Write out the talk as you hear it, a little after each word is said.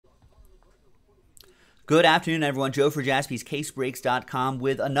Good afternoon, everyone. Joe for JaspysCaseBreaks.com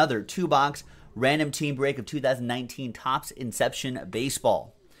with another two-box random team break of 2019 Topps Inception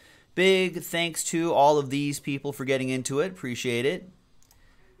Baseball. Big thanks to all of these people for getting into it. Appreciate it.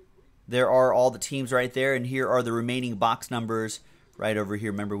 There are all the teams right there, and here are the remaining box numbers right over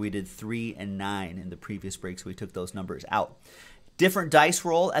here. Remember, we did 3 and 9 in the previous break, so we took those numbers out. Different dice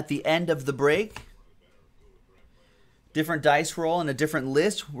roll at the end of the break. Different dice roll and a different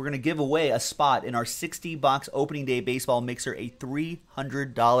list. We're going to give away a spot in our 60-box opening day baseball mixer, a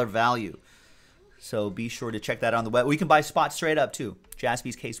 $300 value. So be sure to check that on the web. We can buy spots straight up too.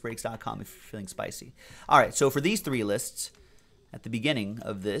 JaspysCaseBreaks.com if you're feeling spicy. All right, so for these three lists, at the beginning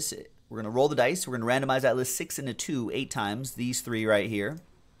of this, we're going to roll the dice. We're going to randomize that list 6 and a 2, 8 times. These three right here.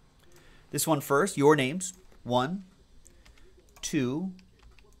 This one first, your names. 1, 2,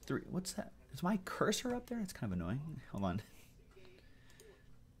 3. What's that? Is my cursor up there? It's kind of annoying. Hold on.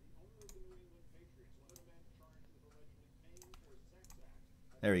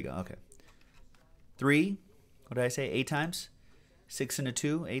 There we go. Okay. 3. What did I say? 8 times? 6 and a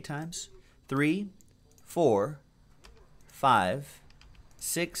 2, 8 times. 3, 4, 5,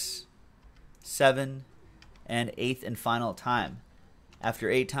 6, 7, and 8th and final time. After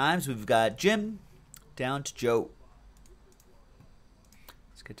 8 times, we've got Jim down to Joe.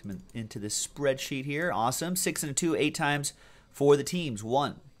 Let's get them into this spreadsheet here. Awesome. 6 and a 2, 8 times for the teams.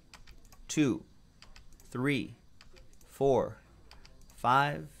 1, 2, 3, 4,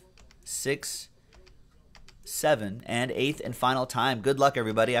 5, 6, 7, and 8th and final time. Good luck,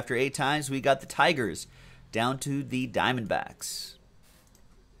 everybody. After 8 times, we got the Tigers down to the Diamondbacks.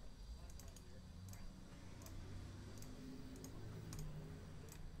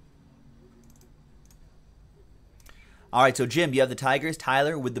 All right, so Jim, you have the Tigers,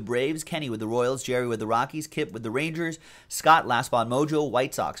 Tyler with the Braves, Kenny with the Royals, Jerry with the Rockies, Kip with the Rangers, Scott, Last Spot Mojo,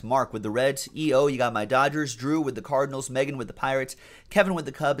 White Sox, Mark with the Reds, EO, you got my Dodgers, Drew with the Cardinals, Megan with the Pirates, Kevin with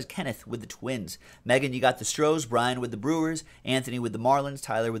the Cubs, Kenneth with the Twins. Megan, you got the Stros, Brian with the Brewers, Anthony with the Marlins,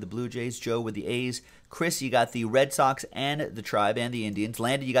 Tyler with the Blue Jays, Joe with the A's, Chris, you got the Red Sox and the Tribe and the Indians.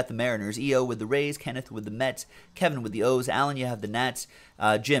 Landon, you got the Mariners, EO with the Rays, Kenneth with the Mets, Kevin with the O's, Alan, you have the Nats,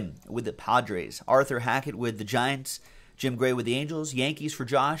 Jim with the Padres, Arthur Hackett with the Giants, Jim Gray with the Angels, Yankees for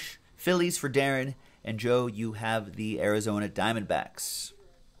Josh, Phillies for Darren, and Joe, you have the Arizona Diamondbacks.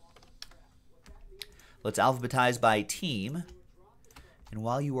 Let's alphabetize by team. And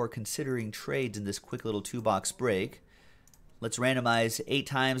while you are considering trades in this quick little two-box break, let's randomize 8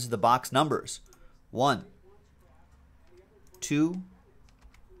 times the box numbers. 1, 2,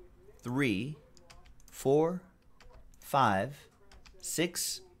 3, 4, 5,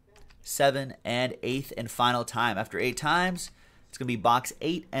 6, 7, and 8th and final time. After 8 times, it's going to be box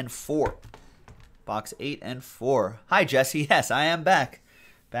 8 and 4. Box 8 and 4. Hi, Jesse. Yes, I am back.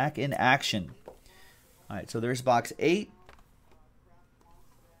 Back in action. All right, so there's box 8.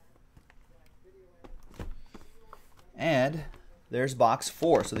 And there's box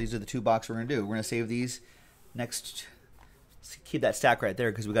 4. So these are the 2 boxes we're going to do. We're going to save these next. Let's keep that stack right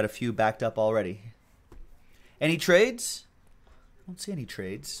there because we got a few backed up already. Any trades? I don't see any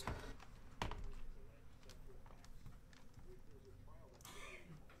trades.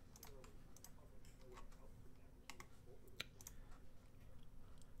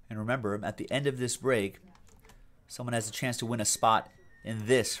 And remember, at the end of this break, someone has a chance to win a spot in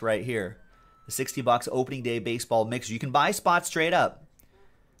this right here. The 60-box opening day baseball mixer. You can buy spots straight up.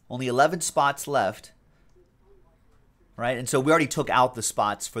 Only 11 spots left. Right? And so we already took out the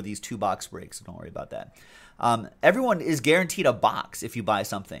spots for these 2-box breaks, so don't worry about that. Everyone is guaranteed a box if you buy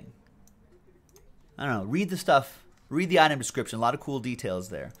something. I don't know. Read the stuff. Read the item description. A lot of cool details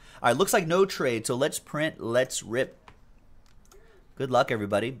there. All right, looks like no trade, so let's print. Let's rip. Good luck,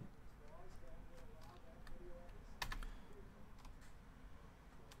 everybody.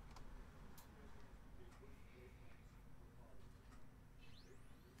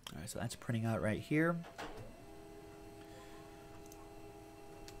 All right, so that's printing out right here.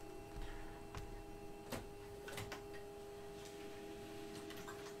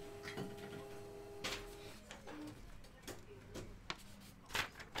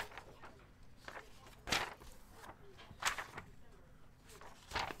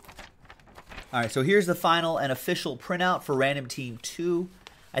 All right, so here's the final and official printout for Random Team 2.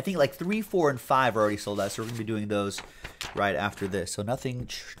 I think like 3, 4, and 5 are already sold out, so we're going to be doing those right after this. So nothing,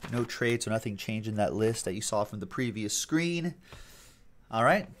 no trades, so nothing changed in that list that you saw from the previous screen. All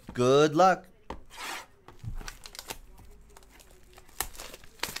right, good luck.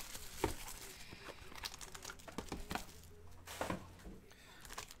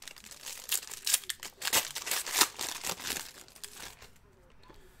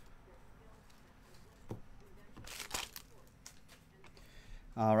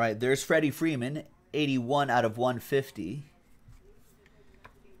 All right, there's Freddie Freeman, 81 out of 150.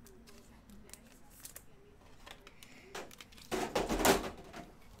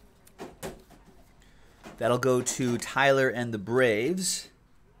 That'll go to Tyler and the Braves.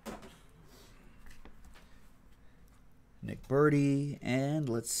 Nick Birdie, and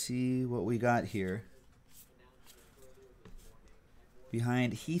let's see what we got here.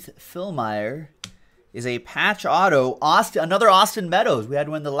 Behind Heath Fillmyer is a patch auto. Another Austin Meadows. We had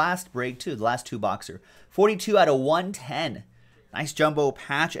one in the last break, too, the last two boxer. 42 out of 110. Nice jumbo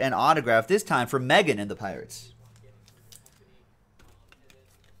patch and autograph, this time for Megan and the Pirates.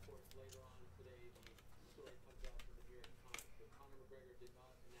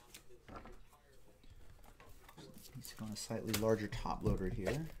 Needs to go on a slightly larger top loader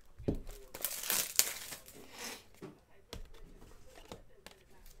here.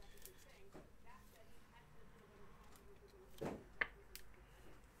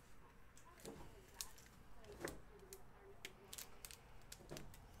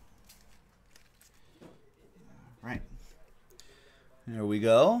 Right. There we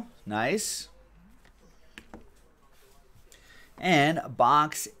go. Nice. And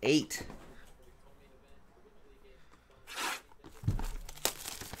box 8.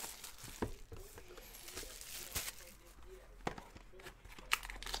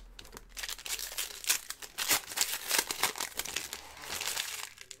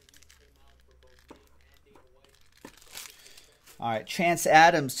 All right, Chance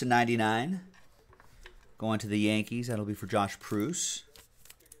Adams to 99. Going to the Yankees. That'll be for Josh Pruce.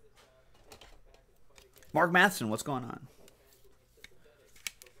 Mark Matheson, what's going on?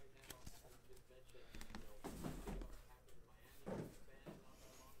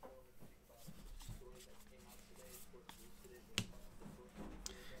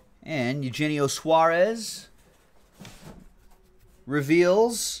 And Eugenio Suarez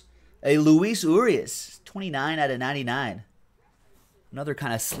reveals a Luis Urias, 29 out of 99. Another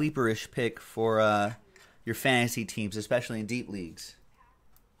kind of sleeperish pick for your fantasy teams, especially in deep leagues.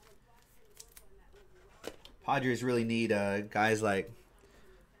 Padres really need guys like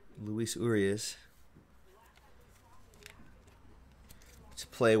Luis Urias to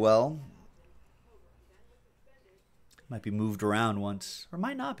play well. Might be moved around once, or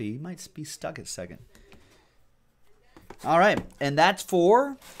might not be. He might be stuck at second. All right, and that's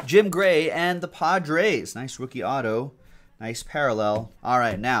for Jim Gray and the Padres. Nice rookie auto. Nice parallel. All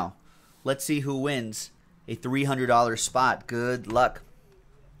right, now let's see who wins a $300 spot. Good luck.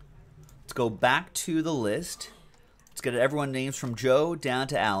 Let's go back to the list. Let's get everyone's names from Joe down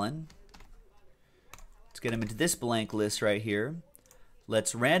to Alan. Let's get them into this blank list right here.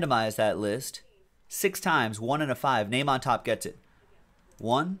 Let's randomize that list 6 times, 1 and a 5. Name on top gets it.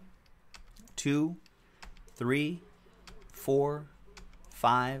 1, 2, 3, 4,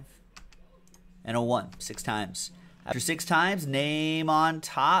 5, and a 1. 6 times. After 6 times, name on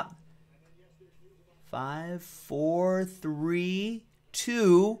top. 5, 4, 3,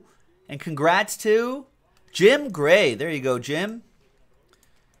 2, and congrats to Jim Gray. There you go, Jim.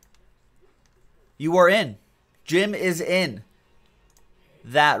 You are in. Jim is in.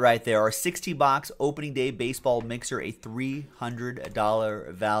 That right there, our 60-box opening day baseball mixer, a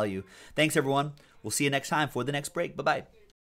 $300 value. Thanks, everyone. We'll see you next time for the next break. Bye-bye.